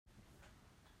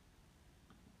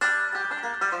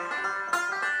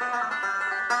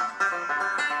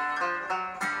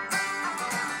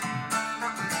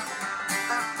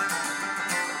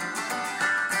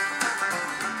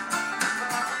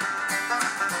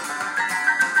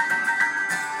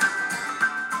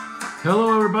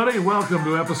Hello, everybody. Welcome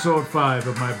to episode 5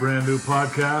 of my brand new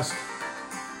podcast.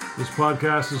 This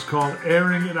podcast is called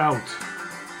Airing It Out,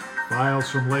 Files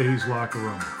from Leahy's Locker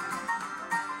Room.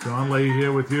 John Leahy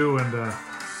here with you, and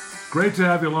great to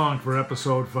have you along for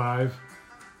episode 5.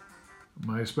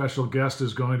 My special guest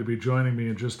is going to be joining me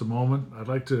in just a moment. I'd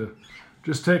like to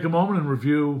just take a moment and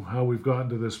review how we've gotten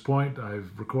to this point. I've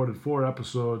recorded 4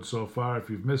 episodes so far. If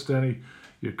you've missed any,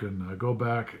 you can go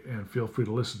back and feel free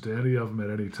to listen to any of them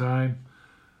at any time.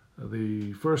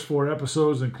 The first 4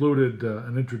 episodes included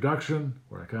an introduction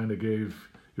where I kind of gave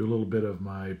you a little bit of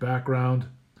my background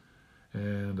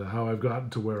and how I've gotten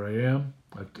to where I am.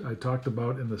 I talked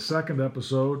about in the second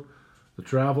episode the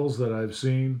travels that I've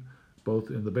seen both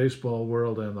in the baseball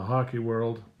world and the hockey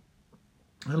world,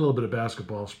 and a little bit of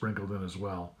basketball sprinkled in as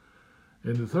well.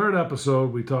 In the third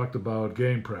episode, we talked about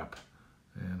game prep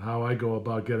and how I go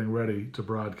about getting ready to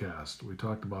broadcast. We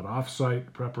talked about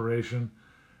off-site preparation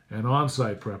and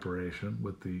on-site preparation,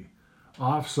 with the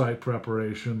off-site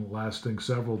preparation lasting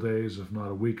several days, if not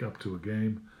a week, up to a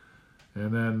game.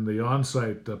 And then the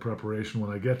on-site preparation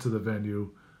when I get to the venue,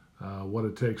 what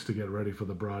it takes to get ready for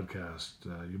the broadcast.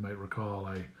 You might recall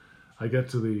I get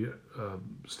to the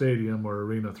stadium or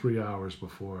arena 3 hours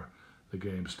before the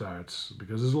game starts,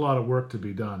 because there's a lot of work to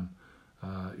be done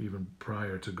even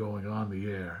prior to going on the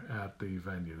air at the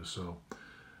venue. So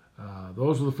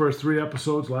those were the first 3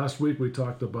 episodes. Last week we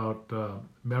talked about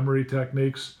memory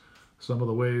techniques, some of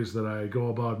the ways that I go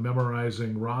about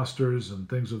memorizing rosters and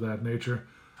things of that nature.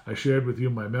 I shared with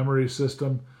you my memory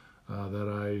system that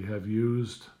I have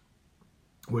used,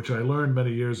 which I learned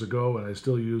many years ago and I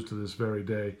still use to this very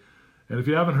day. And if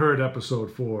you haven't heard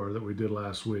episode 4 that we did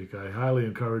last week, I highly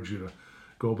encourage you to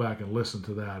go back and listen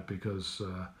to that, because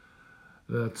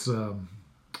that's a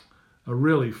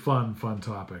really fun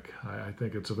topic. I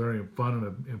think it's a very fun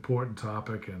and important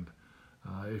topic, and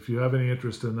if you have any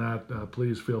interest in that,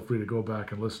 please feel free to go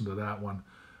back and listen to that one.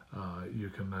 You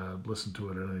can listen to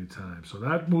it at any time. So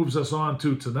that moves us on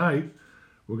to tonight.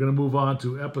 We're going to move on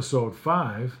to episode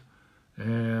 5,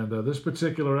 and this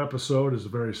particular episode is a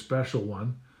very special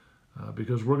one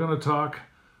because we're going to talk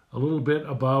a little bit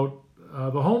about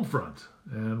the home front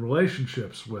and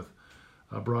relationships with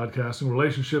broadcasting,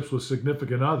 relationships with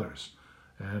significant others,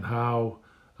 and how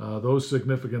those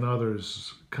significant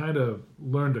others kind of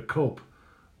learn to cope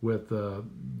with the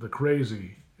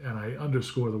crazy, and I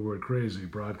underscore the word crazy,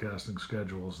 broadcasting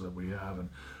schedules that we have. And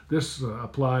this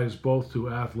applies both to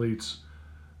athletes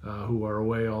who are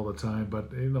away all the time,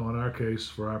 but in our case,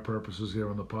 for our purposes here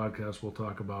on the podcast, we'll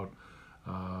talk about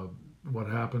what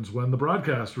happens when the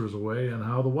broadcaster is away and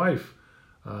how the wife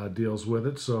deals with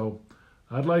it. So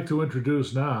I'd like to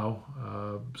introduce now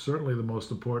certainly the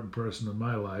most important person in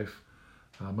my life,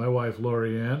 my wife,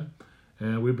 Lori Ann,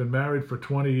 and we've been married for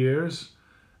 20 years.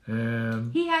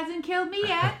 And he hasn't killed me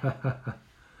yet.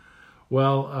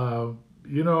 Well,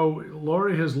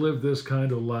 Lori has lived this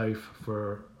kind of life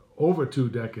for over 2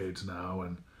 decades now,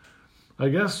 and I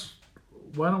guess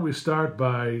why don't we start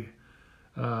by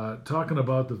talking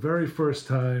about the very first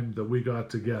time that we got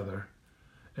together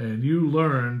and you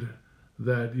learned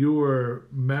that you were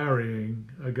marrying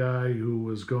a guy who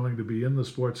was going to be in the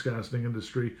sportscasting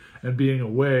industry and being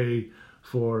away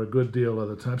for a good deal of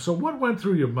the time. So what went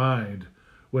through your mind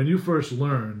when you first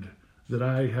learned that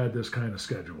I had this kind of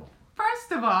schedule?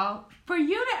 First of all, for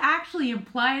you to actually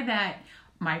imply that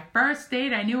my first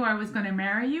date I knew I was going to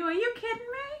marry you, are you kidding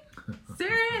me?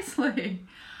 Seriously.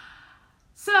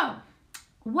 So,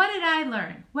 what did I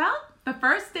learn? Well, the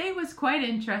first day was quite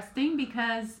interesting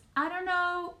because I don't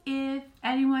know if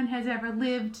anyone has ever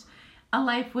lived a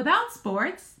life without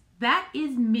sports. That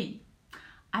is me.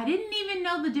 I didn't even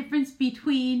know the difference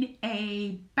between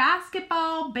a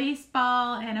basketball,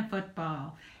 baseball, and a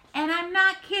football. And I'm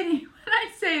not kidding when I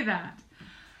say that.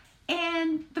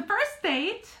 And the first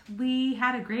date, we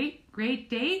had a great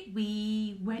date.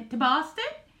 We went to Boston.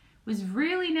 It was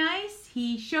really nice.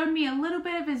 He showed me a little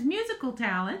bit of his musical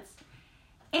talents.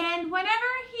 And whenever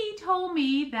he told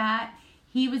me that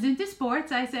he was into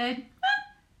sports, I said,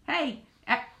 hey,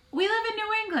 we live in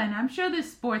New England. I'm sure there's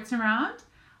sports around.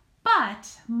 But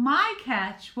my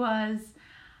catch was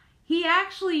he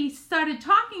actually started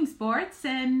talking sports,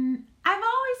 and I've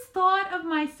always thought of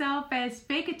myself as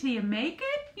fake it till you make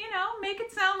it. Make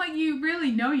it sound like you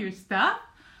really know your stuff.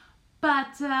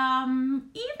 But even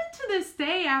to this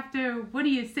day, after, what are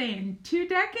you saying, 2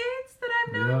 decades that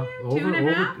I've known you?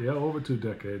 2.5? Over 2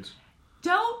 decades.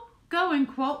 Don't go and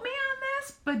quote me on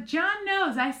this, but John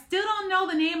knows. I still don't know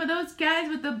the name of those guys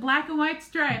with the black and white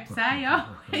stripes. I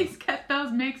always get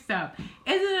those mixed up.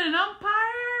 Is it an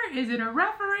umpire? Is it a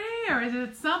referee? Or is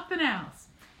it something else?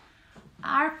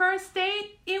 our first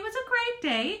date, it was a great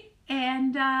date.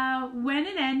 And when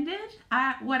it ended,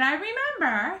 what I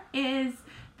remember is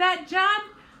that John,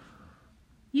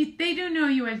 they do know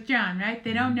you as John, right?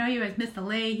 They don't know you as Mr.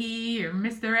 Leahy or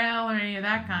Mr. L or any of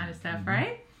that kind of stuff,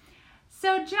 right?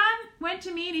 So John went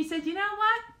to me and he said, you know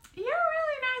what? You're a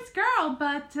really nice girl,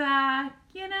 but,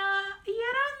 you don't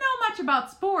know much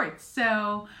about sports.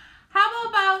 So how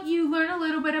about you learn a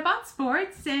little bit about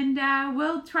sports and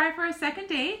we'll try for a second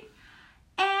date.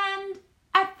 And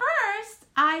at first,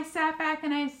 I sat back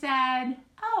and I said,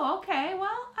 oh, okay,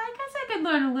 well, I guess I could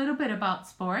learn a little bit about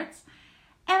sports.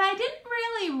 And I didn't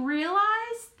really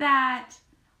realize that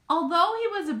although he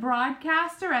was a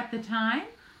broadcaster at the time,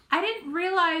 I didn't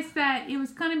realize that it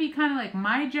was going to be kind of like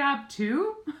my job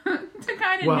too, to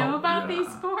kind of know about these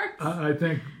sports. I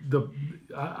think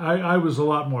I was a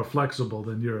lot more flexible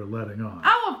than you're letting on.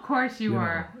 Oh, of course you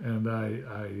were. And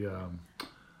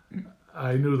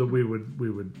I knew that we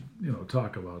would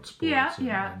talk about sports.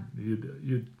 And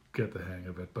you'd get the hang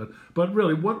of it. But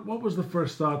really, what was the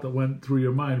first thought that went through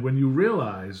your mind when you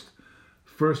realized,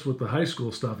 first with the high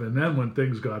school stuff, and then when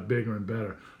things got bigger and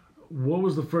better? What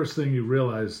was the first thing you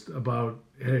realized about,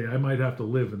 hey, I might have to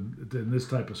live in this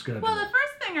type of schedule? Well, the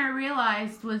first thing I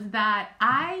realized was that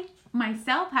I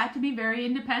myself had to be very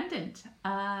independent.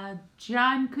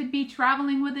 John could be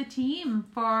traveling with a team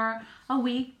for a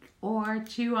week or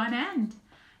two on end.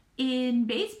 In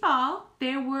baseball,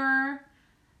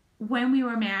 when we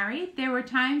were married, there were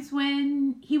times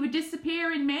when he would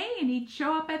disappear in May and he'd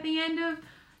show up at the end of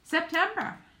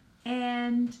September.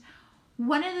 And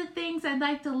one of the things I'd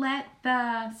like to let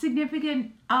the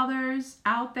significant others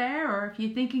out there, or if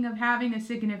you're thinking of having a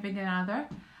significant other,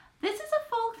 this is a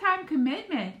full-time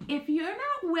commitment. If you're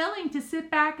not willing to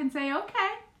sit back and say,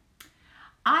 okay,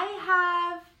 I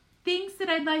have things that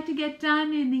I'd like to get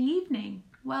done in the evening.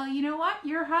 Well, you know what?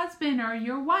 Your husband or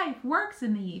your wife works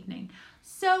in the evening.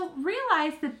 So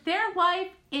realize that their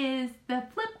life is the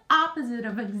flip opposite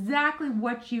of exactly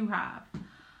what you have.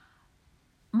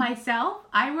 Myself,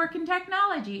 I work in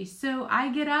technology, so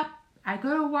I get up, I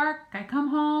go to work, I come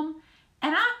home,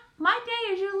 and my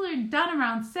day is usually done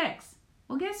around 6.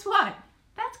 Well, guess what?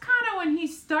 That's kind of when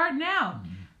he's starting out.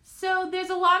 So there's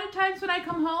a lot of times when I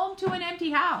come home to an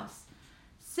empty house.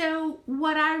 So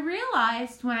what I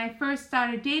realized when I first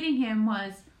started dating him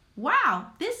was, wow,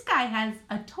 this guy has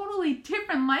a totally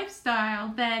different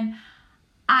lifestyle than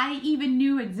I even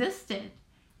knew existed.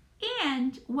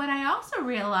 And what I also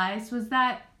realized was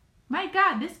that, my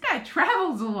God, this guy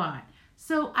travels a lot.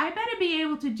 So I better be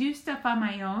able to do stuff on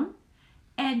my own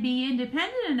and be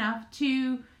independent enough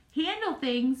to handle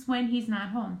things when he's not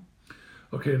home.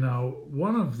 Okay, now,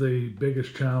 one of the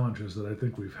biggest challenges that I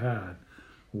think we've had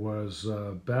was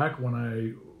back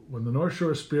when the North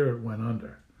Shore Spirit went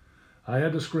under. I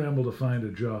had to scramble to find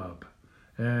a job.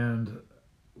 And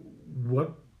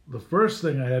the first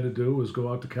thing I had to do was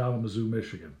go out to Kalamazoo,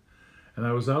 Michigan. And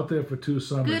I was out there for 2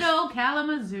 summers. Good old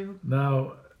Kalamazoo.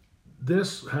 Now,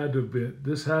 this had to have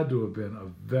been a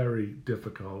very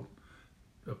difficult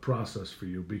process for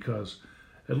you, because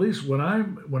at least when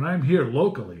I'm here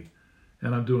locally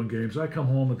and I'm doing games, I come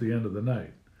home at the end of the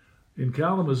night. In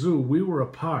Kalamazoo, we were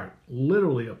apart,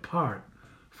 literally apart,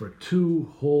 for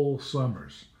 2 whole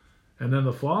summers. And then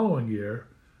the following year,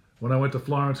 when I went to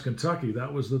Florence, Kentucky,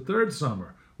 that was the 3rd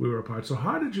summer we were apart. So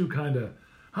how did you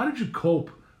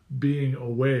cope being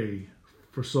away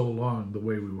for so long the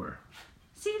way we were?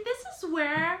 See, this is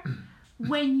where,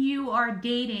 when you are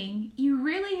dating, you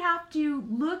really have to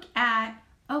look at,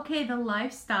 okay, the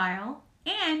lifestyle,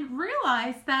 and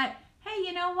realize that, hey,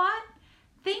 you know what?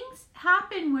 Things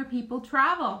happen where people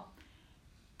travel.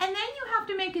 And then you have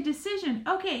to make a decision.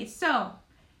 Okay, so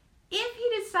if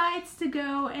he decides to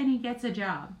go and he gets a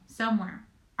job somewhere,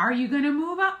 are you going to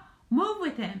move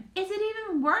with him? Is it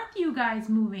even worth you guys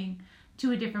moving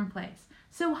to a different place?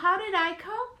 So how did I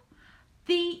cope?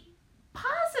 The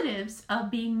positives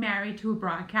of being married to a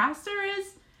broadcaster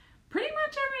is pretty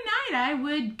much every night I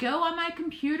would go on my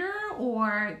computer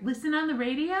or listen on the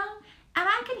radio and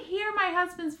I could hear my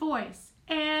husband's voice.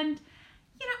 And,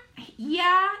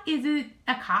 yeah, is it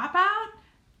a cop-out?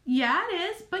 Yeah,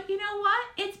 it is. But you know what?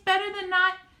 It's better than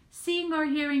not seeing or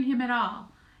hearing him at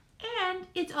all. And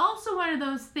it's also one of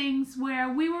those things where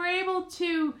we were able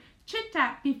to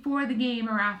chit-chat before the game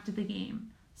or after the game.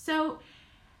 So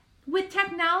with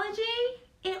technology,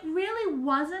 it really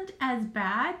wasn't as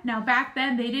bad. Now, back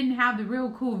then, they didn't have the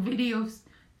real cool video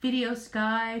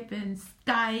Skype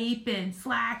and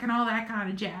Slack and all that kind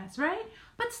of jazz, right?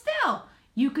 But still,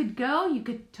 you could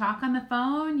talk on the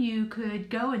phone, you could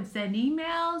go and send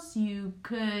emails, you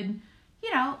could,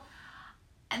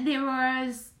 there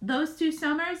was those 2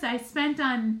 summers I spent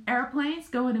on airplanes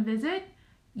going to visit.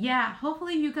 Yeah,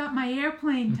 hopefully you got my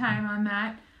airplane time on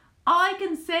that. All I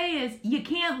can say is you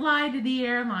can't lie to the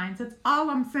airlines. That's all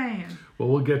I'm saying. Well,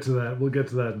 we'll get to that. We'll get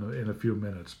to that in a few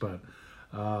minutes. But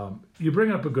you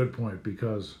bring up a good point,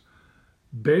 because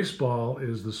baseball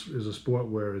is a sport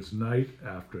where it's night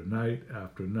after night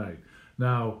after night.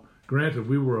 Now, granted,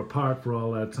 we were apart for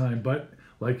all that time, but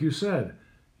like you said,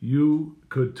 you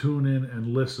could tune in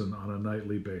and listen on a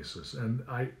nightly basis, and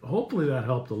hopefully that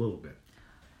helped a little bit.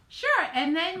 Sure,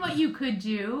 and then what you could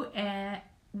do,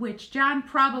 which John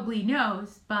probably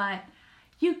knows, but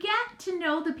you get to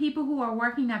know the people who are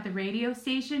working at the radio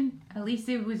station. At least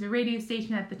it was a radio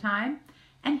station at the time.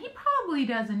 And he probably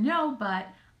doesn't know, but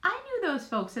I knew those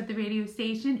folks at the radio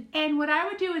station. And what I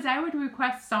would do is I would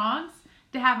request songs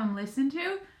to have them listen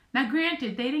to. Now,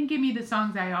 granted, they didn't give me the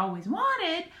songs I always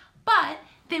wanted, but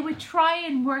they would try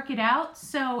and work it out.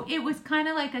 So it was kind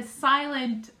of like a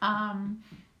silent...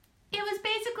 it was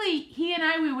basically he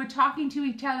and we were talking to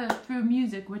each other through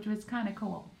music, which was kind of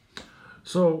cool.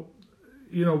 So,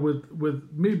 with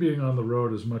me being on the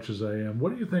road as much as I am,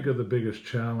 what do you think are the biggest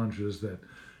challenges that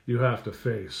you have to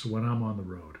face when I'm on the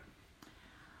road?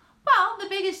 Well, the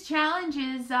biggest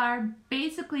challenges are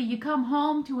basically you come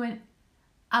home to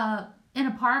an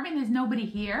apartment, there's nobody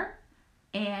here,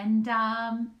 and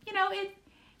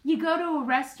you go to a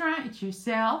restaurant, it's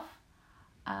yourself.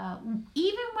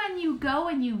 Even when you go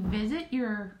and you visit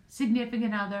your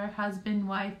significant other, husband,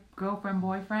 wife, girlfriend,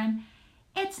 boyfriend,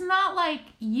 it's not like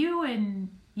you and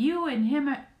him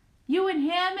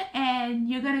and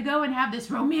you're gonna go and have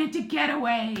this romantic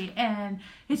getaway and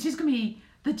it's just gonna be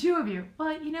the 2 of you.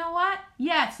 Well, you know what?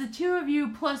 Yeah, it's the 2 of you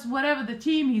plus whatever the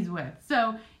team he's with.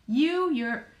 So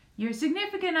your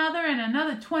significant other and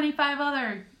another 25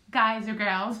 other guys or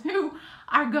gals who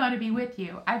are gonna be with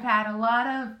you. I've had a lot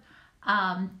of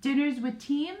dinners with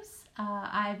teams.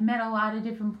 I've met a lot of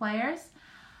different players.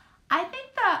 I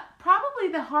think that probably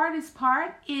the hardest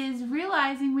part is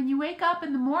realizing when you wake up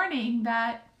in the morning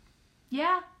that,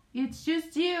 yeah, it's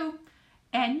just you.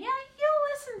 And yeah,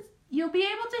 you'll be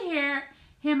able to hear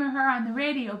him or her on the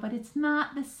radio, but it's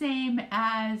not the same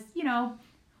as,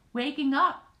 waking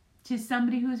up to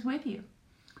somebody who's with you.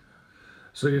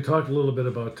 So you talked a little bit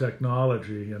about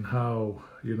technology and how,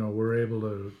 we're able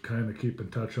to kind of keep in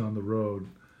touch on the road.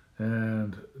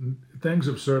 And things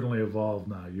have certainly evolved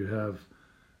now. You have,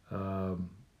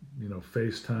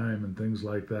 FaceTime and things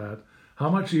like that. How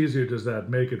much easier does that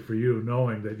make it for you,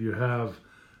 knowing that you have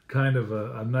kind of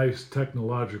a nice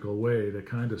technological way to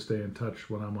kind of stay in touch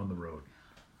when I'm on the road?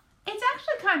 It's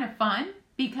actually kind of fun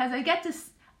because I get to,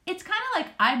 it's kind of like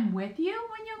I'm with you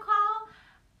when you call.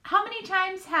 How many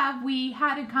times have we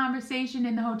had a conversation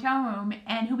in the hotel room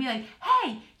and he'll be like,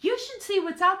 hey, you should see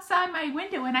what's outside my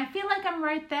window, and I feel like I'm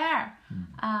right there.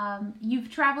 You've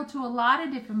traveled to a lot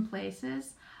of different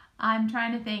places. I'm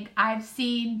trying to think. I've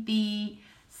seen the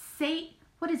St.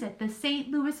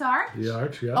 Louis Arch? The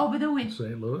Arch, yeah. Over the window.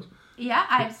 St. Louis. Yeah,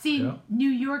 I've seen New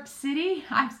York City.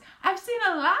 I've seen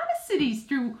a lot of cities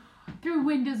through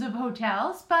windows of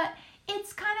hotels, but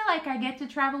it's kind of like I get to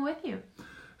travel with you.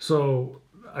 So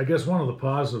I guess one of the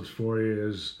positives for you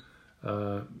is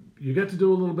you get to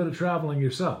do a little bit of traveling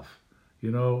yourself,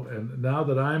 and now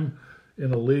that I'm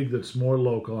in a league that's more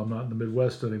local, I'm not in the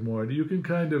Midwest anymore, you can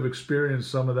kind of experience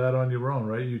some of that on your own,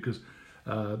 right? Because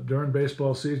during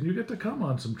baseball season, you get to come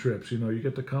on some trips, you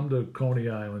get to come to Coney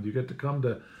Island, you get to come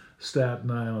to Staten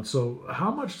Island. So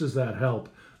how much does that help,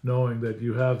 knowing that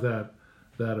you have that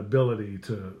ability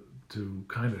to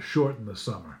kind of shorten the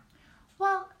summer?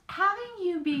 Well, having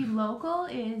you be local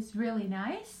is really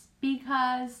nice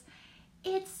because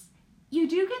you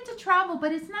do get to travel,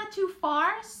 but it's not too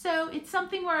far. So it's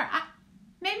something where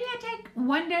maybe I take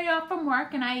one day off from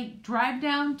work and I drive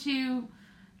down to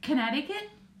Connecticut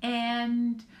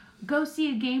and go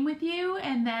see a game with you,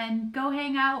 and then go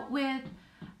hang out with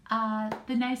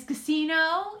the nice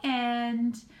casino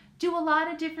and do a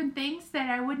lot of different things that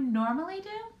I wouldn't normally do.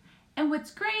 And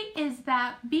what's great is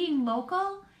that being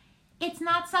local, it's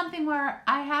not something where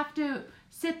I have to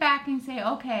sit back and say,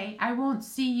 okay, I won't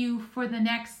see you for the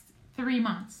next 3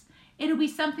 months. It'll be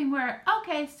something where,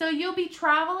 okay, so you'll be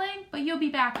traveling, but you'll be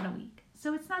back in a week.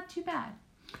 So it's not too bad.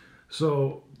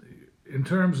 So in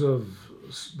terms of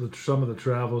some of the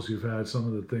travels you've had, some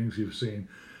of the things you've seen,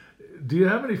 do you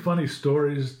have any funny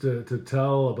stories to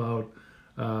tell about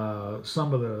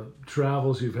some of the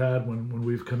travels you've had when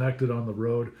we've connected on the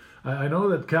road? I know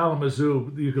that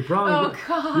Kalamazoo, you could probably...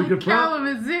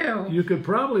 Kalamazoo! You could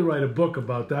probably write a book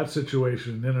about that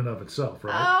situation in and of itself,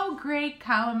 right? Oh, great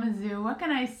Kalamazoo. What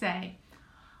can I say?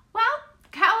 Well,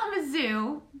 Kalamazoo,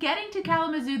 Kalamazoo, getting to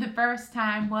Kalamazoo the first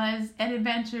time was an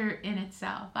adventure in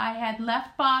itself. I had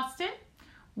left Boston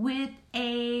with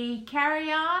a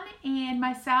carry-on and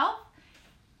myself,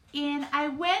 and I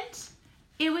went.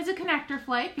 It was a connector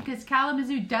flight because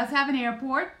Kalamazoo does have an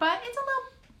airport, but it's a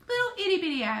little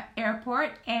itty-bitty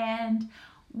airport, and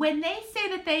when they say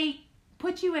that they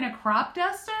put you in a crop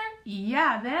duster,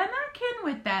 yeah, they're not kidding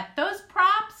with that. Those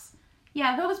props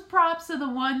are the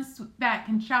ones that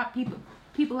can chop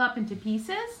people up into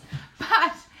pieces,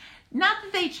 but not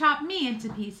that they chopped me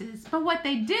into pieces. But what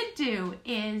they did do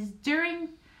is during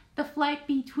the flight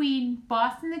between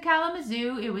Boston and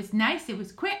Kalamazoo, it was nice, it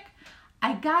was quick.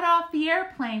 I got off the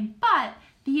airplane, but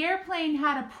the airplane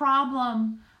had a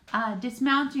problem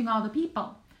dismounting all the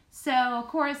people. So, of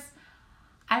course,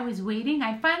 I was waiting.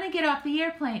 I finally get off the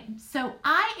airplane. So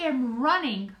I am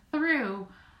running through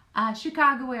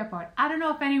Chicago Airport. I don't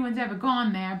know if anyone's ever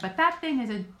gone there, but that thing is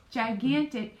a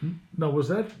gigantic... No,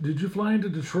 did you fly into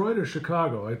Detroit or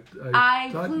Chicago? I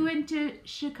flew into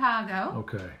Chicago.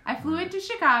 Okay. I flew into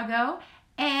Chicago,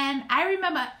 and I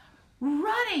remember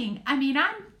running. I mean,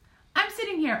 I'm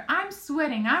sitting here, I'm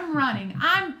sweating, I'm running,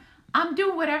 I'm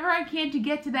doing whatever I can to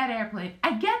get to that airplane.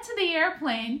 I get to the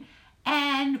airplane,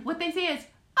 and what they say is,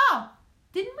 oh,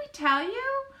 didn't we tell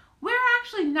you? We're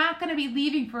actually not going to be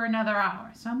leaving for another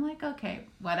hour. So I'm like, okay,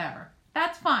 whatever.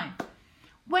 That's fine.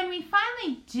 When we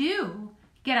finally do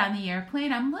get on the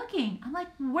airplane, I'm like,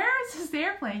 where is this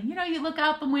airplane? You know, you look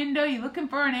out the window, you're looking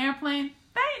for an airplane.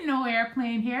 There ain't no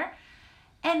airplane here.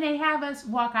 And they have us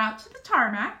walk out to the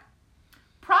tarmac.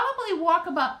 Probably walk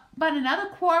about another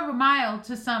quarter of a mile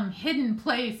to some hidden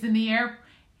place in the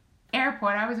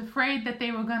airport. I was afraid that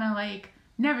they were gonna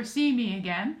never see me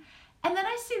again. And then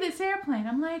I see this airplane.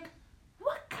 I'm like,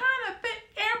 what kind of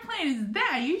airplane is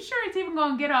that? Are you sure it's even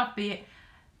gonna get off the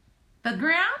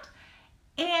ground?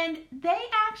 And they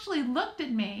actually looked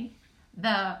at me.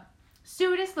 The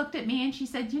stewardess looked at me and she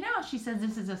said, she says,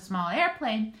 this is a small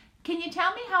airplane. Can you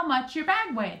tell me how much your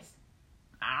bag weighs?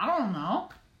 I don't know.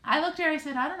 I looked at her, I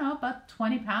said, I don't know, about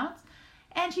 20 pounds.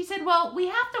 And she said, well, we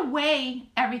have to weigh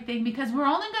everything because we're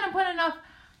only going to put enough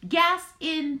gas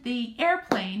in the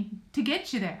airplane to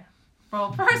get you there.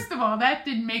 Well, first of all, that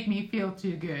didn't make me feel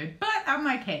too good. But I'm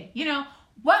like, hey,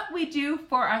 what we do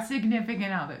for our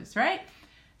significant others, right?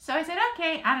 So I said,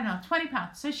 okay, I don't know, 20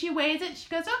 pounds. So she weighs it. She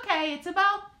goes, okay, it's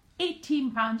about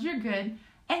 18 pounds. You're good.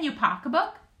 And your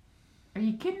pocketbook? Are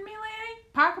you kidding me, lady?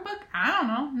 Pocketbook? I don't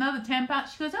know, another 10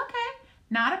 pounds. She goes, okay.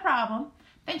 Not a problem.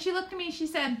 Then she looked at me and she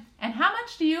said, and how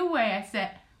much do you weigh? I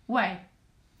said, weigh.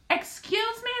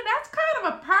 Excuse me? That's kind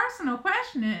of a personal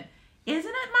question, isn't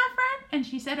it, my friend? And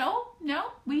she said, oh,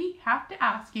 no, we have to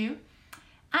ask you.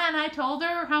 And I told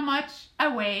her how much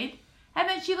I weighed. And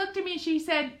then she looked at me and she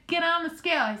said, get on the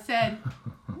scale. I said,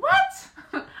 what?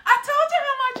 I told you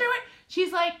how much I weighed.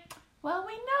 She's like, well,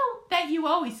 we know that you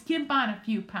always skimp on a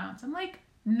few pounds. I'm like,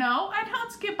 no, I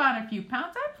don't skip on a few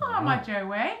pounds. I know how much I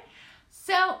weigh.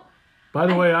 So, by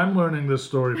the way, I'm learning this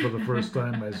story for the first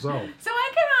time myself. So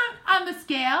I get on the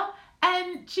scale,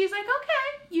 and she's like,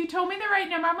 okay, you told me the right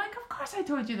number. I'm like, of course I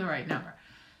told you the right number.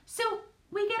 So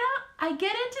we get out, I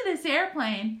get into this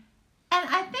airplane, and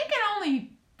I think it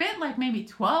only fit maybe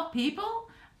 12 people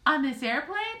on this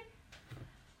airplane.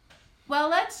 Well,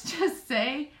 let's just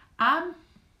say, I've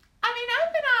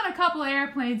been on a couple of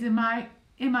airplanes in my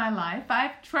life.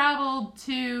 I've traveled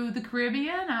to the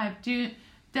Caribbean. I've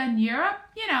done Europe.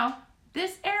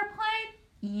 This airplane,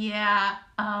 yeah.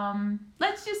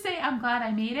 Let's just say I'm glad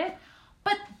I made it.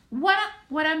 But what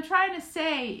I'm trying to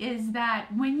say is that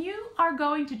when you are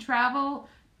going to travel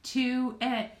to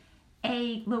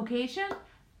a location,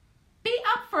 be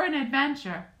up for an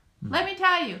adventure. Let me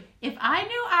tell you, if I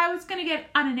knew I was going to get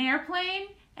on an airplane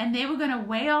and they were going to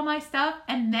weigh all my stuff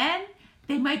and then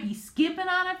they might be skipping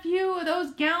on a few of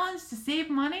those gallons to save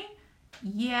money,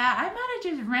 yeah, I might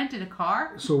have just rented a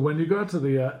car. So when you got to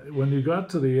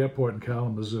the airport in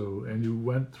Kalamazoo and you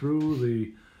went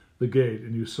through the gate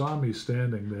and you saw me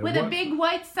standing there with a big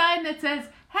white sign that says,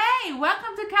 "Hey,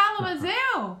 welcome to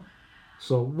Kalamazoo."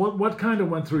 So what kind of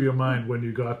went through your mind when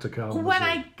you got to Kalamazoo? When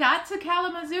I got to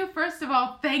Kalamazoo, first of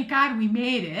all, thank God we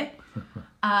made it.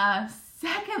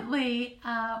 Secondly,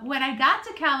 when I got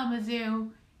to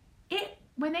Kalamazoo,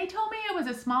 when they told me it was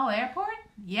a small airport,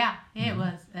 yeah, it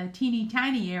was a teeny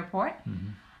tiny airport. Mm-hmm.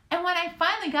 And when I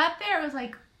finally got there, it was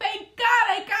like, thank God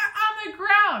I got on the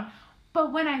ground.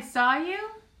 But when I saw you,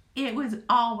 it was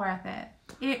all worth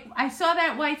it. I saw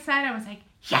that white sign, I was like,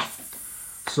 yes!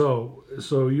 So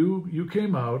you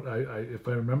came out, if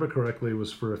I remember correctly, it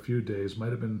was for a few days, might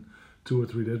have been 2 or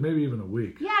 3 days, maybe even a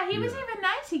week. Yeah, he was even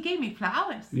nice. He gave me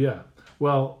flowers. Yeah.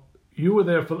 Well, you were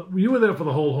there for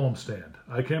the whole homestand.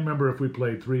 I can't remember if we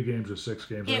played 3 games or 6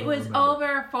 games. It was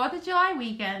over 4th of July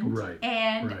weekend. Right.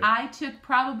 And I took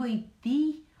probably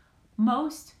the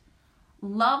most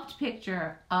loved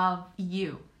picture of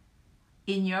you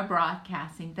in your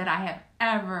broadcasting that I have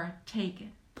ever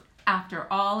taken after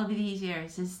all of these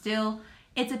years.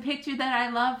 It's a picture that I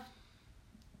love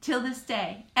till this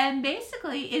day. And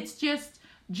basically, it's just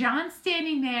John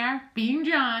standing there, being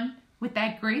John, with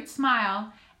that great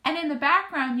smile. And in the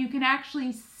background, you can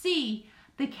actually see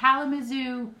the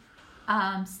Kalamazoo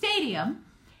Stadium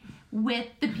with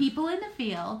the people in the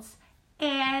fields.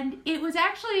 And it was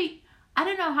actually, I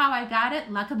don't know how I got it,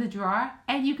 luck of the draw.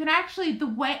 And you can actually, the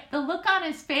look on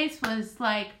his face was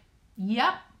like,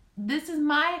 yep, this is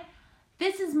my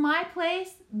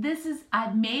place.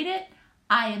 I've made it.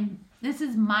 This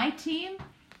is my team.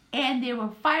 And there were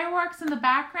fireworks in the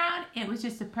background. It was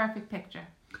just a perfect picture.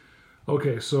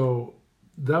 Okay, so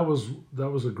that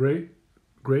was a great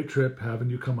trip having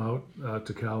you come out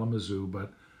to Kalamazoo.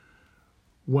 But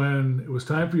when it was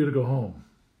time for you to go home,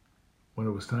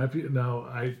 now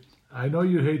I know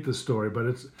you hate this story,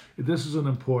 but this is an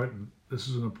important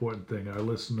thing. Our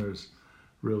listeners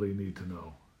really need to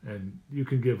know, and you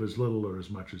can give as little or as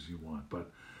much as you want.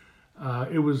 But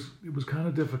it was kind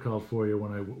of difficult for you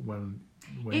when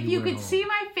if you could see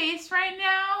my face right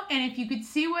now, and if you could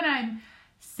see what I'm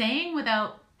saying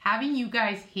without having you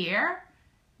guys hear,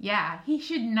 yeah, he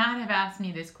should not have asked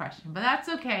me this question, but that's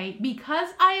okay. Because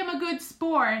I am a good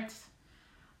sport,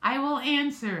 I will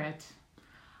answer it.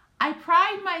 I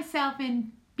pride myself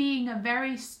in being a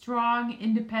very strong,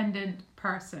 independent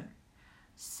person.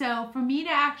 So for me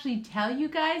to actually tell you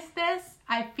guys this,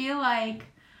 I feel like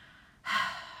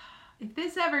if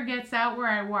this ever gets out where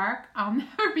I work, I'll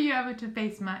never be able to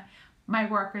face my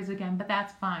workers again, but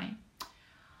that's fine.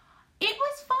 It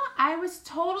was fun. I was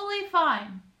totally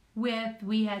fine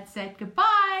we had said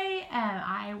goodbye, and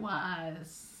I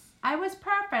was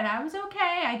perfect. I was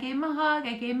okay. I gave him a hug.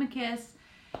 I gave him a kiss.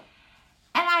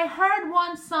 And I heard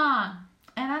one song,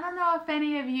 and I don't know if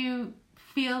any of you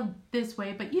feel this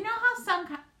way, but you know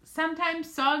how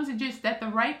sometimes songs are just at the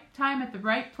right time, at the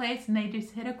right place, and they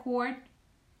just hit a chord?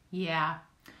 Yeah.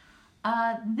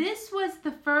 This was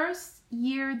the first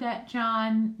year that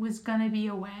John was going to be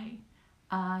away.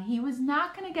 He was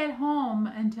not going to get home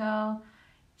until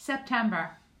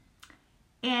September.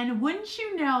 And wouldn't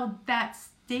you know, that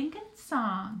stinking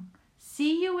song,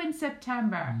 See You in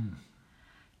September,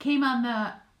 came on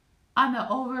the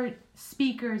over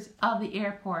speakers of the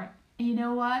airport. And you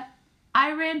know what?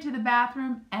 I ran to the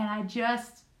bathroom and I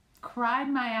just cried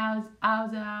my eyes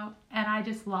out, and I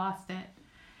just lost it.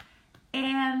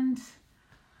 And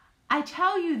I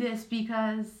tell you this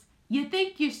because you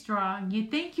think you're strong, you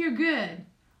think you're good,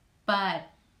 but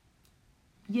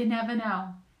you never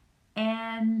know.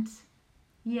 And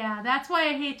yeah, that's why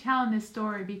I hate telling this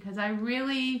story, because I'm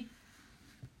really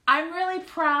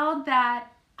proud that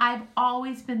I've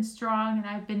always been strong and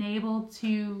I've been able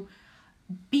to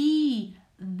be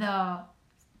the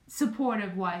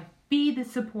supportive wife, be the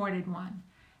supported one.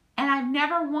 And I've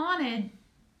never wanted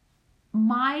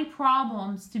my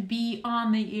problems to be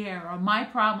on the air, or my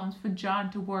problems for John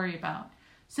to worry about.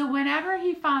 So whenever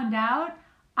he found out,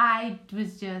 I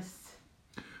was just...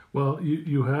 Well,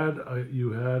 you had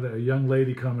a young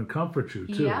lady come and comfort you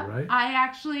too, yeah, right? I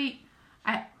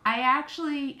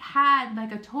actually had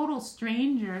like a total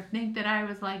stranger think that I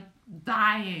was like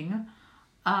dying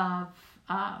of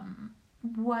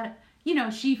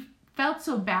she felt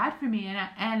so bad for me,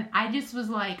 and I just was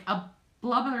like a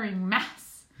blubbering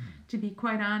mess, to be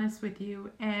quite honest with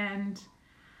you. And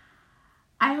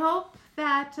I hope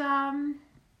that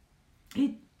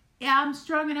I'm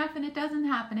strong enough and it doesn't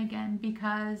happen again,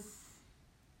 because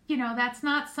that's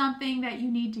not something that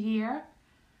you need to hear,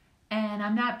 and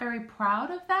I'm not very proud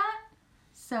of that.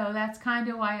 So that's kind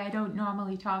of why I don't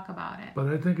normally talk about it. But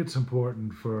I think it's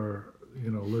important for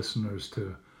listeners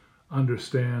to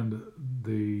understand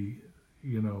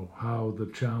how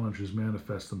the challenges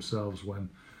manifest themselves when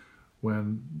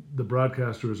the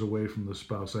broadcaster is away from the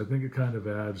spouse. I think it kind of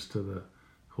adds to the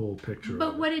whole picture.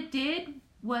 But what it did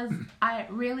was it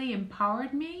really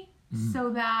empowered me, so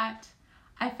that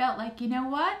I felt like, you know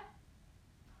what?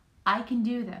 I can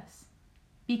do this.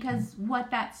 Because what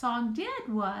that song did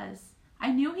was,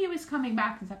 I knew he was coming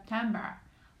back in September,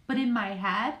 but in my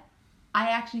head, I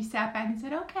actually sat back and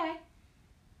said, okay,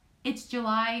 it's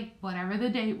July, whatever the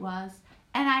date was,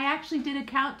 and I actually did a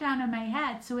countdown in my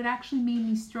head, so it actually made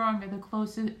me stronger the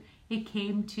closer it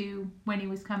came to when he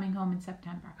was coming home in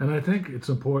September. And I think it's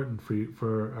important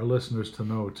for our listeners to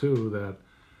know too that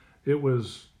it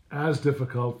was as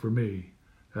difficult for me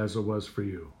as it was for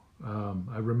you.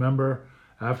 I remember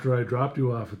after I dropped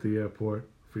you off at the airport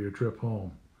for your trip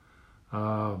home,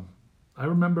 I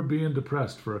remember being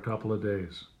depressed for a couple of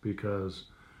days because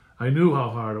I knew how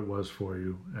hard it was for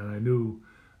you, and I knew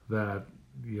that,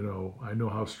 I know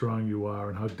how strong you are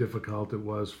and how difficult it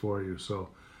was for you. So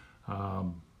I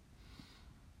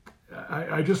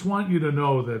just want you to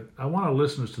know that, I want our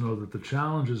listeners to know that the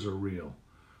challenges are real.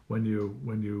 When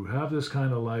you have this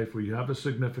kind of life where you have a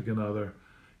significant other,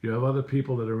 you have other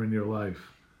people that are in your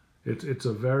life, it's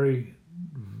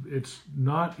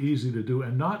not easy to do,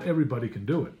 and not everybody can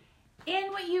do it.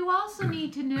 And what you also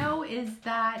need to know is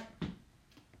that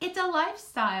it's a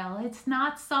lifestyle. It's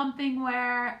not something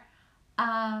where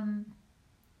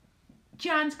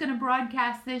John's going to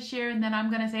broadcast this year and then I'm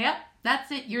going to say,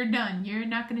 that's it, you're done. You're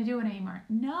not going to do it anymore.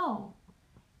 No.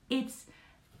 It's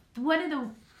one of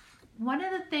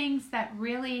the things that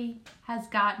really has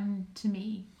gotten to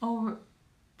me over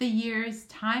the years,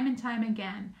 time and time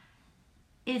again,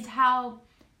 is how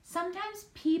sometimes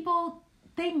people,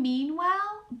 they mean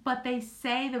well, but they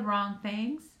say the wrong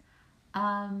things.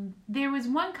 There was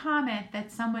one comment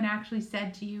that someone actually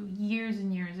said to you years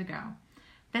and years ago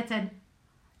that said,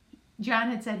 John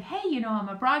had said, hey, I'm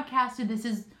a broadcaster, this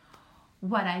is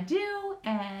what I do,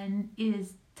 and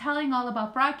is telling all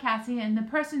about broadcasting, and the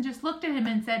person just looked at him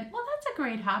and said, well, that's a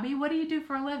great hobby. What do you do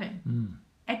for a living?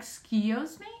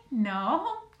 Excuse me?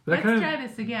 No. Let's try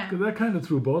this again. That kind of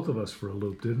threw both of us for a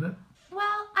loop, didn't it?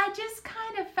 Well, I just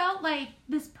kind of felt like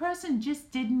this person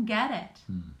just didn't get it.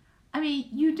 I mean,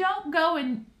 you don't go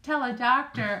and tell a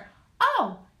doctor,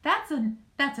 oh, that's a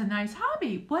nice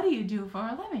hobby. What do you do for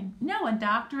a living? No, a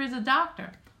doctor is a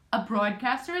doctor. A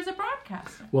broadcaster is a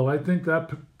broadcaster. Well, I think that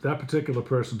particular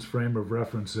person's frame of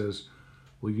reference is,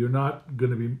 well, you're not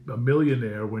going to be a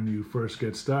millionaire when you first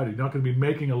get started. You're not going to be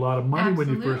making a lot of money when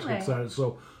you first get started.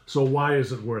 So why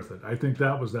is it worth it? I think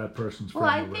that was that person's frame of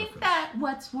reference. Well, I think that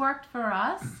what's worked for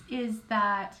us is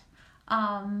that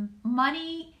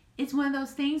money is one of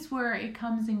those things where it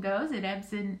comes and goes. It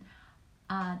ebbs and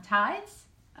tides.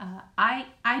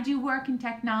 I do work in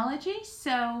technology,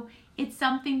 so it's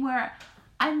something where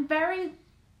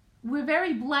we're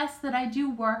very blessed that I do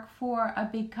work for a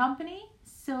big company,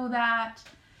 so that,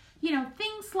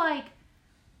 things like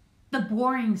the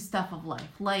boring stuff of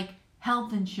life, like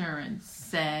health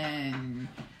insurance and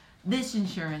this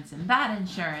insurance and that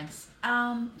insurance,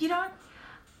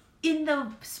 in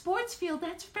the sports field,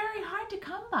 that's very hard to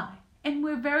come by. And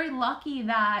we're very lucky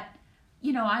that,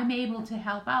 I'm able to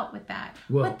help out with that.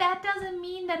 Well, but that doesn't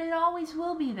mean that it always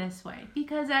will be this way,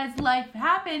 because as life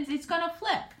happens, it's going to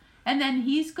flip. And then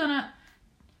he's going to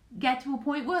get to a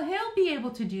point where he'll be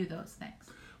able to do those things.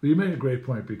 Well, you made a great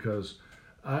point, because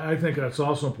I think that's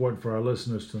also important for our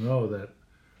listeners to know that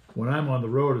when I'm on the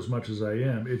road as much as I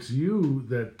am, it's you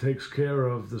that takes care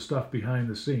of the stuff behind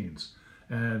the scenes.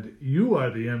 And you are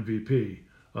the MVP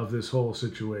of this whole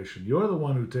situation. You're the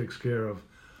one who takes care of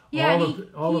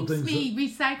all the things. He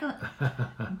keeps me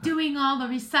doing all the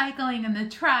recycling and the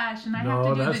trash, and I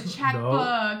have to do the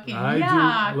checkbook.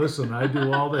 I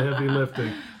do all the heavy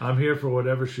lifting. I'm here for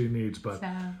whatever she needs. But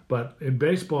in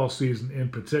baseball season in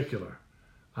particular,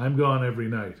 I'm gone every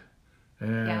night.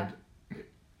 And,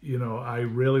 I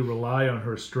really rely on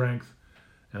her strength,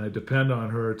 and I depend on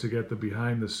her to get the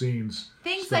behind-the-scenes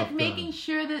things like making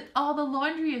sure that all the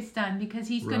laundry is done, because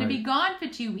he's going to be gone for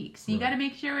 2 weeks. So you got to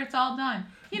make sure it's all done.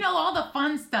 All the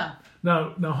fun stuff.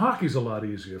 Now hockey's a lot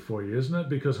easier for you, isn't it?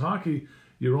 Because hockey,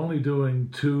 you're only doing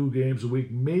 2 games a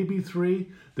week, maybe 3.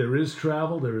 There is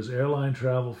travel. There is airline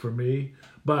travel for me.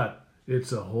 But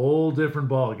it's a whole different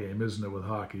ball game, isn't it, with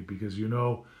hockey? Because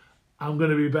I'm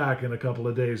going to be back in a couple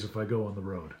of days if I go on the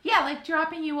road. Yeah, like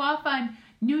dropping you off on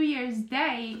New Year's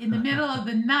Day in the middle of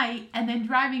the night and then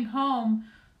driving home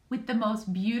with the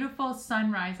most beautiful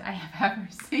sunrise I have ever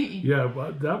seen.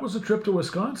 Yeah, that was a trip to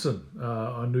Wisconsin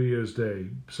on New Year's Day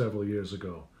several years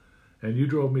ago. And you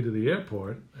drove me to the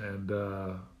airport, and,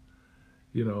 that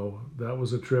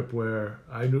was a trip where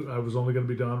I knew I was only going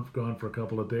to be gone for a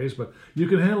couple of days. But you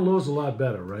can handle those a lot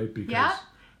better, right? Because,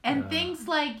 and things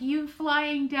like you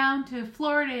flying down to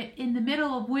Florida in the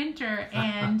middle of winter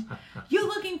and you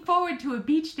looking forward to a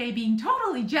beach day, being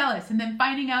totally jealous, and then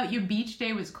finding out your beach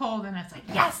day was cold, and it's like,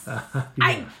 yes,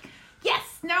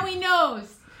 yes, now he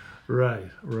knows.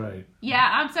 Right. Yeah,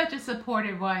 I'm such a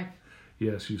supportive wife.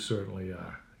 Yes, you certainly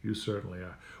are.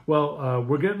 Well,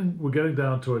 we're getting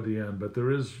down toward the end, but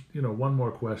there is, one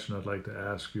more question I'd like to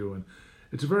ask you, and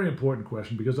it's a very important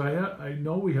question, because I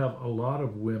know we have a lot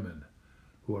of women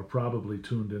who are probably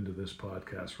tuned into this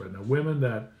podcast right now. Women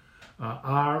that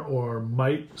are or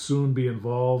might soon be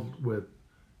involved with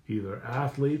either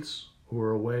athletes who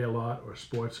are away a lot or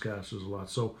sportscasters a lot.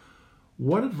 So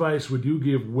what advice would you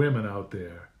give women out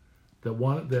there that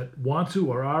want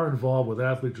to or are involved with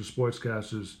athletes or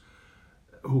sportscasters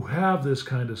who have this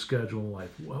kind of schedule in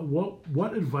life?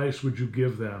 What advice would you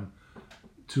give them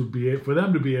for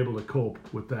them to be able to cope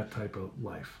with that type of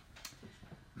life?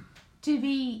 To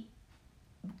be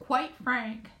quite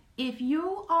frank, if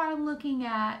you are looking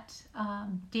at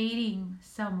dating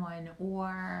someone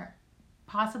or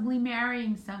possibly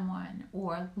marrying someone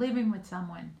or living with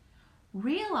someone,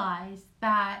 realize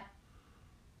that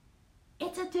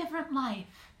it's a different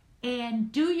life.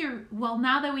 And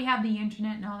now that we have the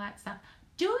internet and all that stuff,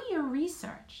 do your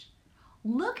research.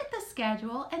 Look at the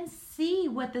schedule and see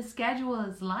what the schedule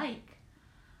is like.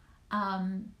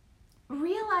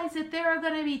 Realize that there are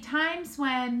going to be times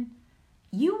when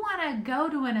you want to go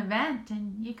to an event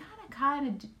and you kind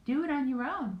of do it on your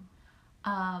own.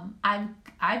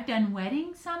 I've done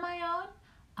weddings on my own.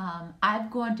 I've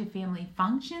gone to family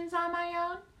functions on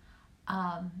my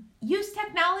own. Use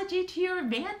technology to your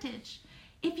advantage.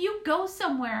 If you go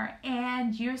somewhere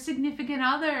and your significant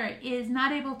other is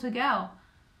not able to go,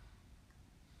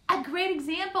 a great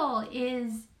example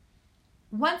is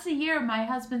once a year my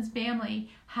husband's family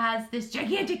has this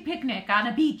gigantic picnic on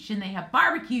a beach and they have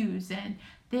barbecues and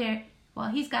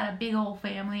he's got a big old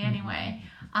family anyway.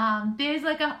 There's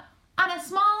like on a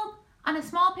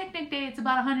small picnic day, it's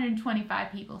about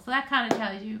 125 people. So that kind of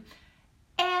tells you.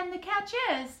 And the catch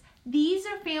is, these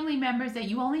are family members that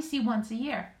you only see once a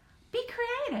year. Be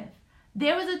creative.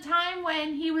 There was a time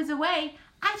when he was away,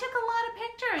 I took a lot of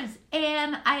pictures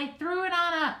and I threw it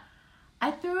on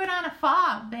a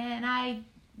fob and I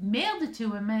mailed it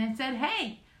to him and it said,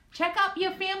 hey, check out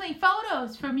your family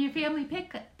photos from your family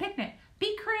picnic.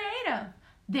 Be creative.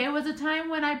 There was a time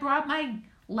when I brought my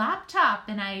laptop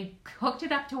and I hooked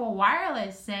it up to a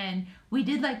wireless and we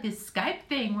did like this Skype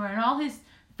thing where all his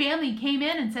family came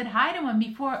in and said hi to him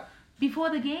before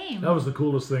the game. That was the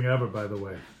coolest thing ever, by the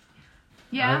way.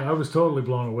 Yeah. I was totally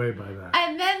blown away by that.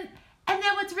 And then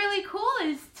what's really cool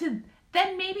is to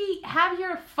then maybe have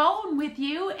your phone with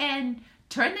you and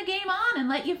turn the game on and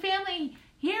let your family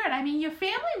hear it. I mean, your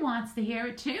family wants to hear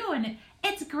it too, and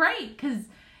it's great because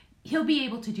he'll be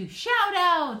able to do shout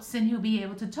outs and he'll be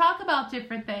able to talk about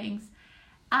different things.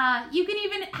 You can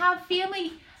even have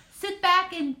family sit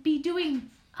back and be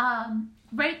doing,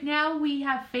 right now we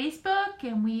have Facebook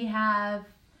and we have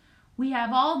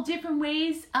all different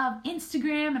ways of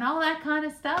Instagram and all that kind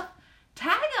of stuff.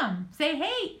 Tag them. Say,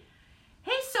 hey,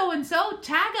 so-and-so,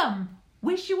 tag them.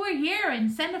 Wish you were here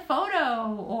and send a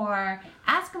photo or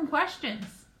ask them questions.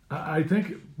 I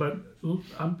think the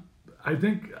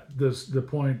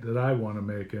point that I want to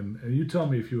make, and you tell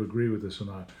me if you agree with this or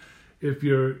not. If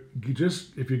you're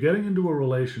getting into a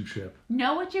relationship,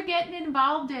 know what you're getting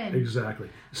involved in. Exactly.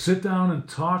 Sit down and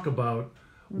talk about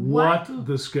what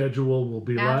the schedule will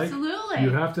be like. Absolutely.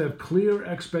 You have to have clear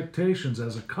expectations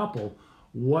as a couple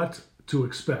what to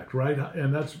expect, right?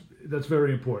 And that's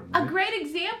very important. Right? A great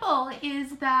example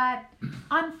is that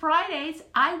on Fridays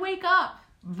I wake up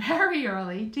very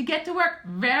early to get to work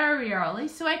very early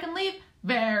so I can leave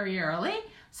very early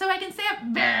so I can stay up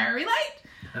very late.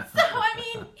 So, I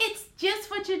mean, it's just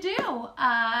what you do.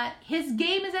 His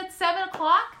game is at 7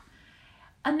 o'clock.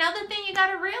 Another thing you got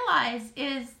to realize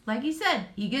is, like you said,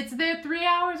 he gets there 3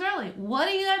 hours early. What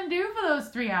are you going to do for those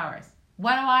 3 hours?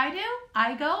 What do?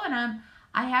 I go and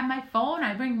I have my phone.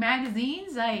 I bring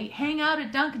magazines. I hang out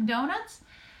at Dunkin' Donuts.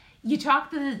 You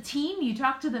talk to the team. You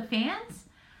talk to the fans.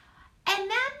 And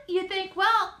then you think,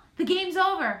 well, the game's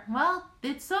over. Well,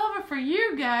 it's over for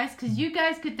you guys because you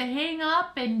guys get to hang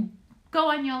up and go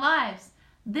on your lives.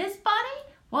 This buddy,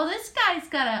 well, this guy's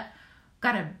gotta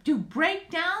do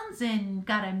breakdowns and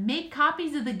gotta make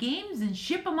copies of the games and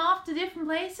ship them off to different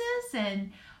places.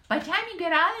 And by the time you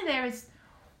get out of there,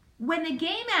 when the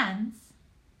game ends,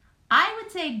 I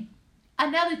would say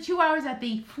another 2 hours at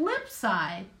the flip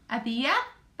side,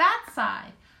 that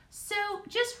side. So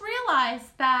just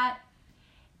realize that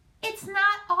it's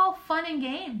not all fun and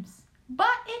games, but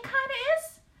it kind of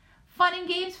is fun and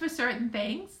games for certain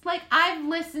things. Like, I've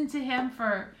listened to him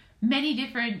for many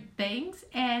different things,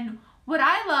 and what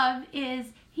I love is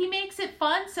he makes it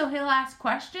fun, so he'll ask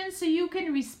questions so you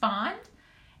can respond,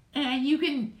 and you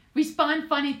can respond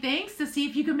funny things to see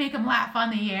if you can make them laugh on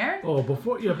the air. Oh,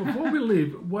 before we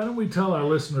leave, why don't we tell our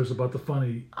listeners about the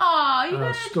funny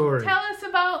story? Tell us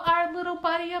about our little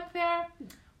buddy up there?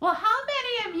 Well, how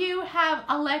many of you have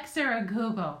Alexa or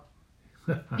Google?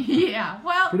 Yeah,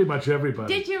 well, pretty much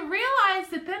everybody. Did you realize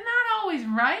that they're not always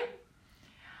right?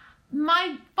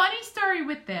 My funny story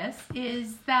with this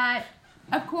is that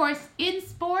of course, in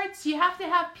sports, you have to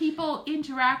have people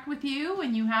interact with you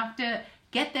and you have to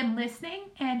get them listening.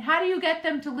 And how do you get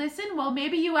them to listen? Well,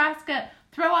 maybe you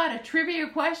throw out a trivia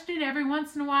question every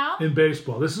once in a while. In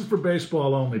baseball. This is for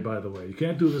baseball only, by the way. You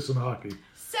can't do this in hockey.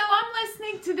 So I'm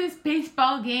listening to this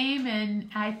baseball game, and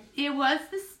it was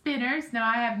the Spinners. Now,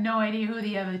 I have no idea who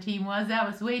the other team was. That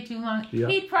was way too long. Yeah.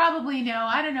 He'd probably know.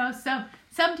 I don't know,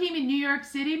 some team in New York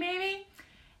City, maybe.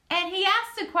 And he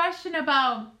asked a question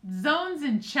about zones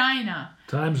in China.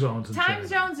 Time zones in China. Time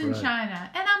zones in Right.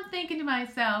 China. And I'm thinking to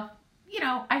myself,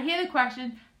 I hear the question.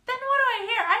 Then what do I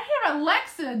hear? I hear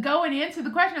Alexa go and answer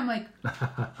the question. I'm like,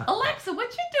 Alexa,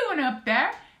 what you doing up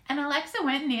there? And Alexa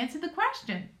went and answered the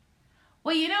question.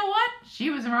 Well, you know what? She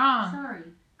was wrong. Sorry,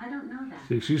 I don't know that.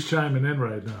 See, she's chiming in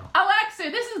right now.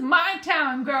 Alexa, this is my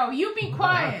town, girl. You be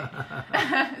quiet.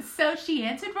 So she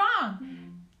answered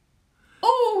wrong.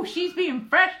 Oh, she's being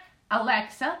fresh.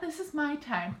 Alexa, this is my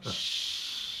time. Shh.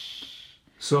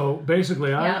 So basically,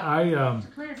 Yeah. To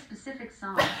play a specific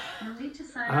song, you'll need to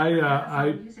sign up for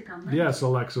Amazon Music Unlimited. Yes,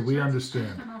 Alexa, we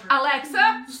understand.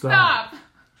 Alexa, stop.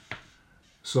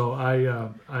 So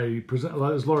I present,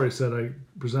 as Lori said, I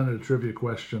presented a trivia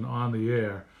question on the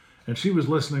air, and she was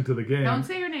listening to the game. Don't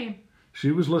say your name.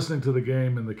 She was listening to the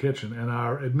game in the kitchen, and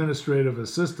our administrative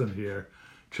assistant here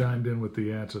chimed in with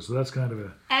the answer. So that's kind of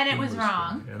a... And it was humorous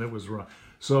wrong. thing. And it was wrong.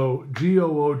 So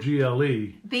Google.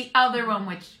 The other one,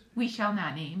 which we shall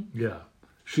not name. Yeah.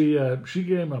 She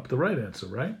gave up the right answer,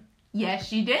 right? Yes,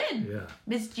 she did. Yeah.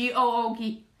 Miss Google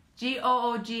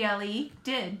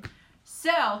did.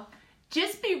 So,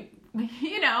 just be,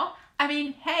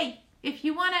 hey, if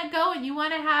you want to go and you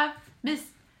want to have Miss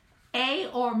A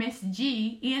or Miss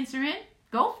G answer in,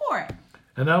 go for it.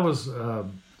 And that was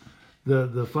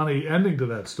the funny ending to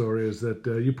that story is that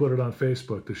you put it on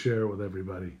Facebook to share it with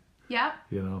everybody. Yep.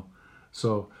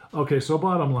 So, okay, so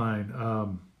bottom line,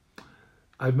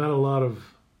 I've met a lot of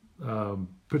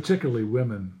particularly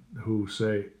women who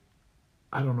say,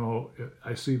 I don't know,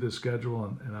 I see this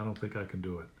schedule and I don't think I can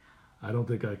do it. I don't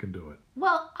think I can do it.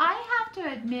 Well, I have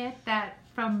to admit that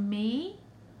from me,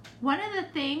 one of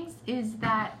the things is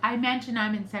that I mentioned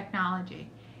I'm in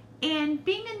technology. And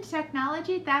being in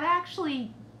technology, that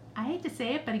actually, I hate to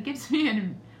say it, but it gives me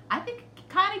I think it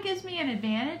kind of gives me an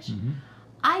advantage. Mm-hmm.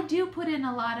 I do put in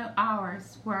a lot of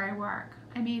hours where I work.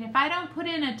 I mean, if I don't put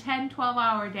in a 10,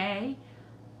 12-hour day,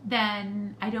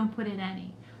 then I don't put in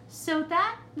any. So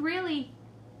that really,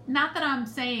 not that I'm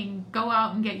saying go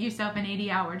out and get yourself an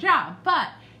 80-hour job, but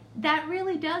that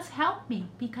really does help me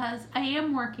because I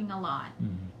am working a lot.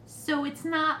 Mm-hmm. So it's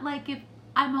not like if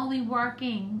I'm only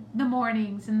working the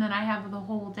mornings and then I have the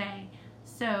whole day.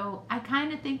 So I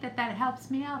kind of think that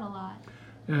helps me out a lot.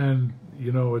 And,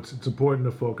 it's important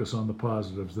to focus on the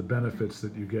positives, the benefits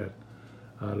that you get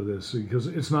out of this, because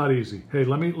it's not easy. Hey,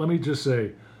 let me just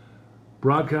say,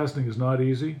 broadcasting is not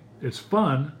easy. It's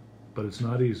fun, but it's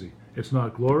not easy. It's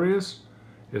not glorious.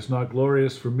 It's not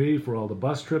glorious for me for all the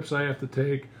bus trips I have to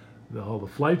take, all the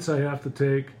flights I have to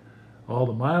take, all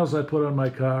the miles I put on my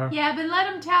car. Yeah, but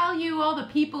let him tell you all the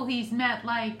people he's met,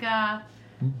 like...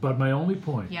 But my only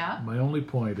point, Yeah. my only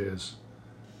point is,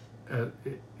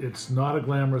 it's not a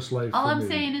glamorous life all for I'm me.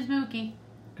 saying is Mookie.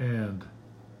 And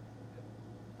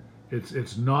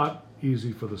it's not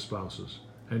easy for the spouses.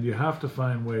 And you have to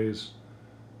find ways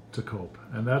to cope.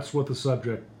 And that's what the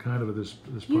subject kind of this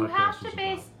You podcast have is to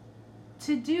about.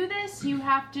 to do this, you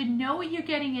have to know what you're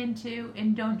getting into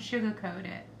and don't sugarcoat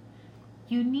it.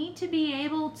 You need to be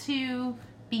able to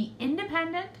be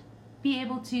independent, be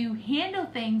able to handle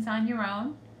things on your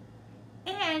own,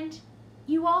 and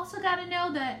you also got to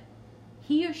know that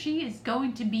he or she is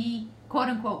going to be, quote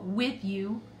unquote, with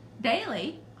you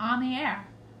daily on the air.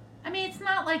 I mean, it's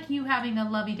not like you having a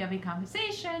lovey-dovey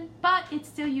conversation, but it's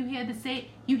still you hear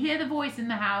the voice in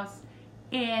the house,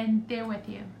 and they're with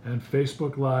you. And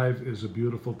Facebook Live is a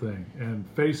beautiful thing. And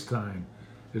FaceTime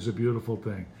is a beautiful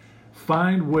thing.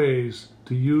 Find ways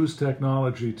to use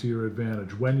technology to your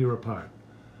advantage when you're apart.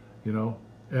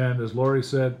 And as Lori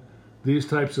said, these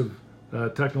types of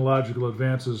technological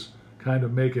advances kind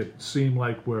of make it seem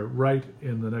like we're right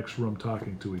in the next room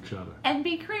talking to each other. And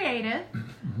be creative.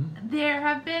 There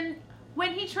have been,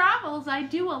 when he travels, I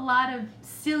do a lot of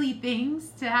silly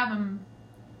things to have him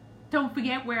don't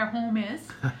forget where home is.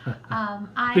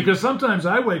 Because sometimes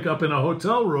I wake up in a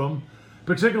hotel room,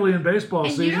 particularly in baseball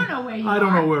and season. you don't know where you I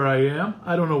don't are. know where I am.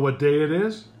 I don't know what day it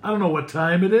is. I don't know what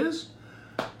time it is.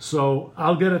 So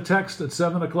I'll get a text at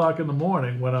 7 o'clock in the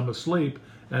morning when I'm asleep,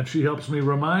 and she helps me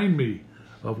remind me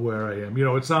of where I am.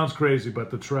 It sounds crazy,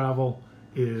 but the travel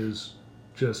is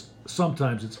just,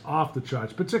 sometimes it's off the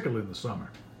charts, particularly in the summer.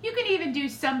 You can even even do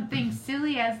something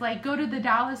silly as like go to the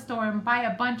dollar store and buy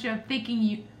a bunch of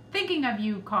thinking of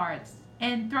you cards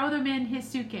and throw them in his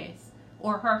suitcase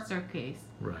or her suitcase.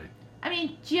 Right. I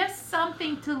mean, just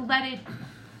something to let it,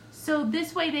 so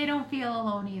this way they don't feel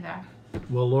alone either.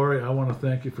 Well, Lori, I want to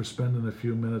thank you for spending a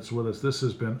few minutes with us. This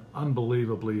has been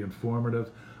unbelievably informative.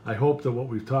 I hope that what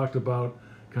we've talked about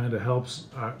kind of helps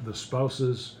the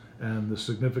spouses and the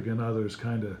significant others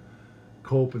kind of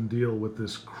cope and deal with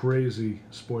this crazy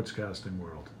sportscasting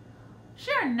world.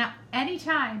 Sure, no,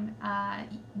 anytime.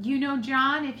 You know,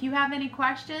 John, if you have any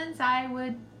questions, I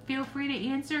would feel free to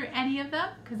answer any of them,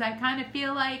 because I kind of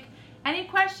feel like any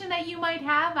question that you might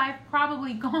have, I've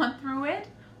probably gone through it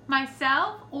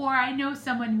myself, or I know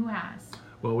someone who has.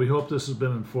 Well, we hope this has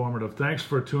been informative. Thanks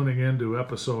for tuning in to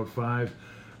episode 5.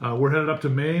 We're headed up to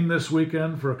Maine this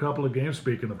weekend for a couple of games.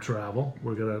 Speaking of travel,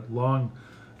 we've got a long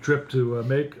trip to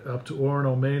make up to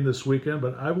Orono, Maine this weekend,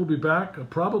 but I will be back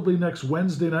probably next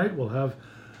Wednesday night. We'll have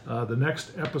the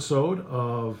next episode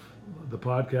of the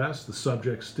podcast, the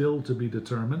subject still to be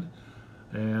determined.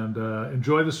 And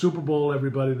enjoy the Super Bowl,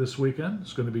 everybody, this weekend.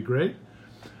 It's going to be great.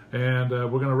 And we're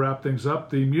going to wrap things up.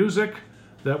 The music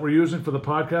that we're using for the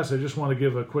podcast, I just want to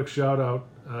give a quick shout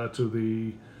out to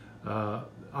the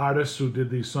artists who did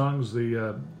these songs.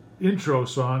 The intro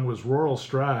song was Rural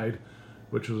Stride,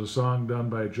 which was a song done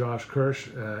by Josh Kirsch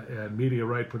and Media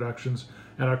Right Productions.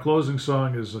 And our closing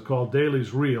song is called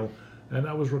Daily's Real, and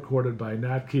that was recorded by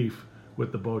Nat Keefe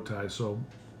with the bow tie. So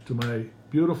to my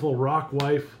beautiful rock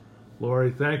wife,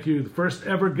 Lori, thank you. The first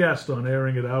ever guest on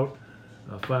Airing It Out.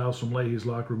 Files from Leahy's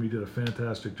Locker Room. You did a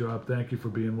fantastic job. Thank you for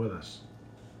being with us.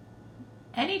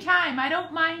 Anytime. I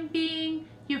don't mind being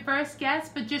your first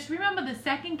guest, but just remember the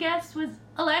second guest was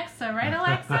Alexa, right,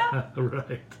 Alexa?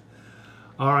 Right.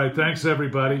 All right. Thanks,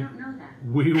 everybody. I don't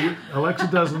know that. Alexa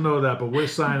doesn't know that, but we're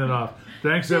signing off.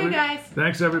 Thanks, See you guys.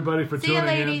 Thanks, everybody, for See you,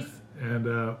 tuning ladies. in.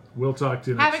 And we'll talk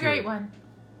to you next week. Have a great one.